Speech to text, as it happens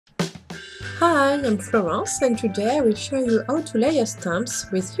Hi, I'm Florence and today I will show you how to layer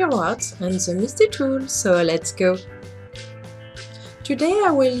stamps with Hero Art and the MISTI tool, so let's go! Today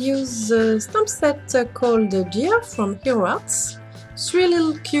I will use a stamp set called Deer from Hero Arts, 3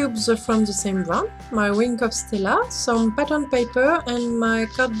 little cubes from the same brand, my wing of Stella, some pattern paper, and my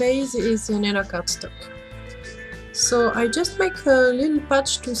card base is an inner cardstock. So I just make a little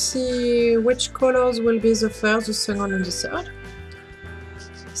patch to see which colors will be the first, the second and the third.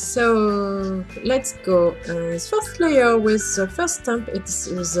 So let's go. First layer with the first stamp,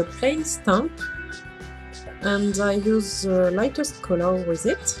 it's a plain stamp and I use the lightest color with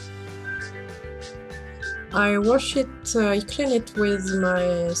it. I wash it, I clean it with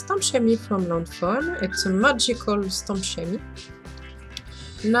my stamp chamois from Landfall. It's a magical stamp chamois.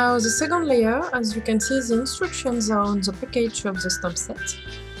 Now the second layer, as you can see, the instructions are on the package of the stamp set.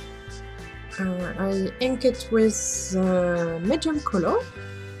 I ink it with medium color.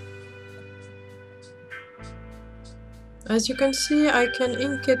 As you can see, I can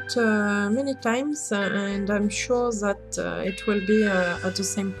ink it many times and I'm sure that it will be at the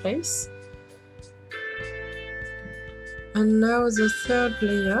same place. And now the third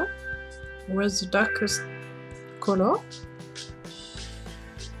layer with the darkest color.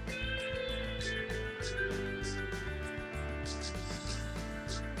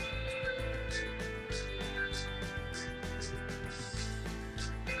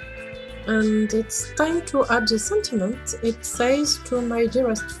 And it's time to add the sentiment. It says, "To my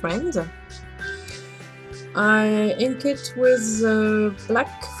dearest friend." I ink it with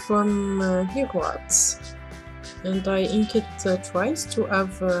black from Hero Arts. And I ink it twice to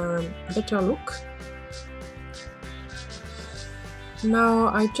have a better look.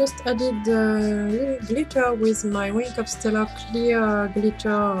 Now I just added a little glitter with my Wing of Stella clear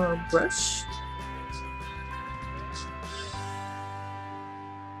glitter brush.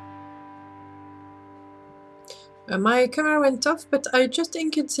 My camera went off, but I just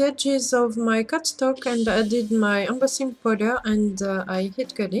inked the edges of my cardstock and added my embossing powder and I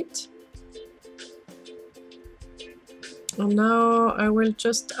heat gun it. And now I will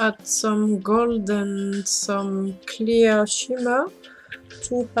just add some gold and some clear shimmer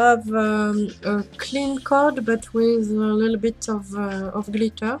to have a clean card but with a little bit of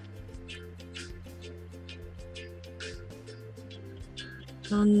glitter.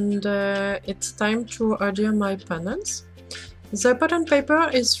 And it's time to adhere my panels. The pattern paper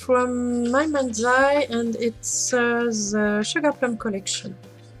is from My Mind's Eye and it's the Sugar Plum collection.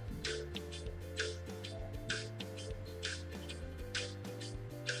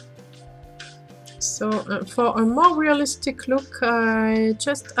 So for a more realistic look, I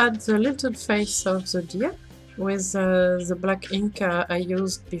just add the little face of the deer with the black ink I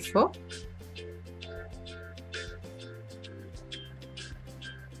used before.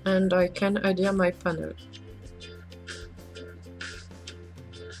 And I can adhere my panel.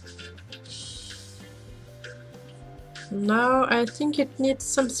 Now I think it needs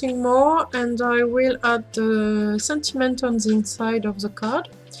something more and I will add the sentiment on the inside of the card.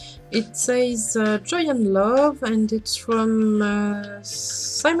 It says Joy and Love and it's from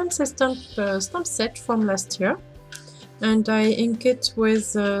Simon Says stamp set from last year. And I ink it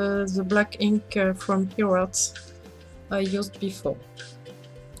with the black ink from Hero Arts I used before.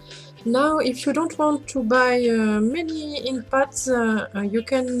 Now, if you don't want to buy many ink pads, you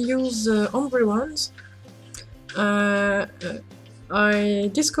can use ombre ones. I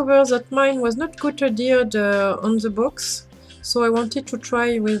discovered that mine was not good adhered on the box, so I wanted to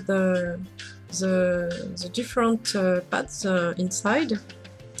try with the different pads inside.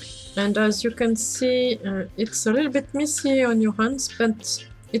 And as you can see, it's a little bit messy on your hands, but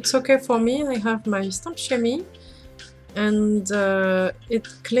it's okay for me. I have my stamp chamois. And it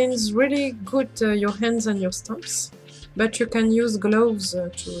cleans really good your hands and your stamps, but you can use gloves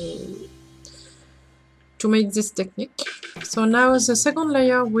to make this technique. So now the second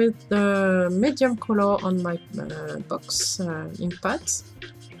layer with the medium color on my box ink pads,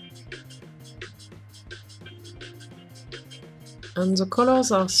 and the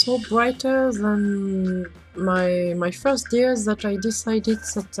colors are so brighter than my first years that I decided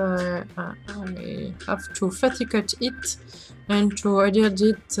that I have to fatigue cut it and to adhere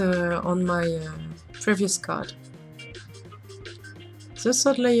it on my previous card. The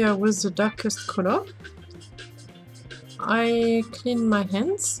third layer with the darkest color. I clean my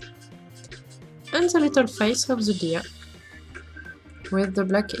hands and the little face of the deer with the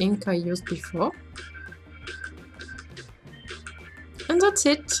black ink I used before. And that's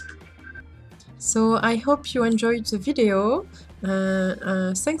it! So I hope you enjoyed the video.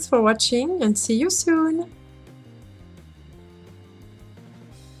 Thanks for watching and see you soon!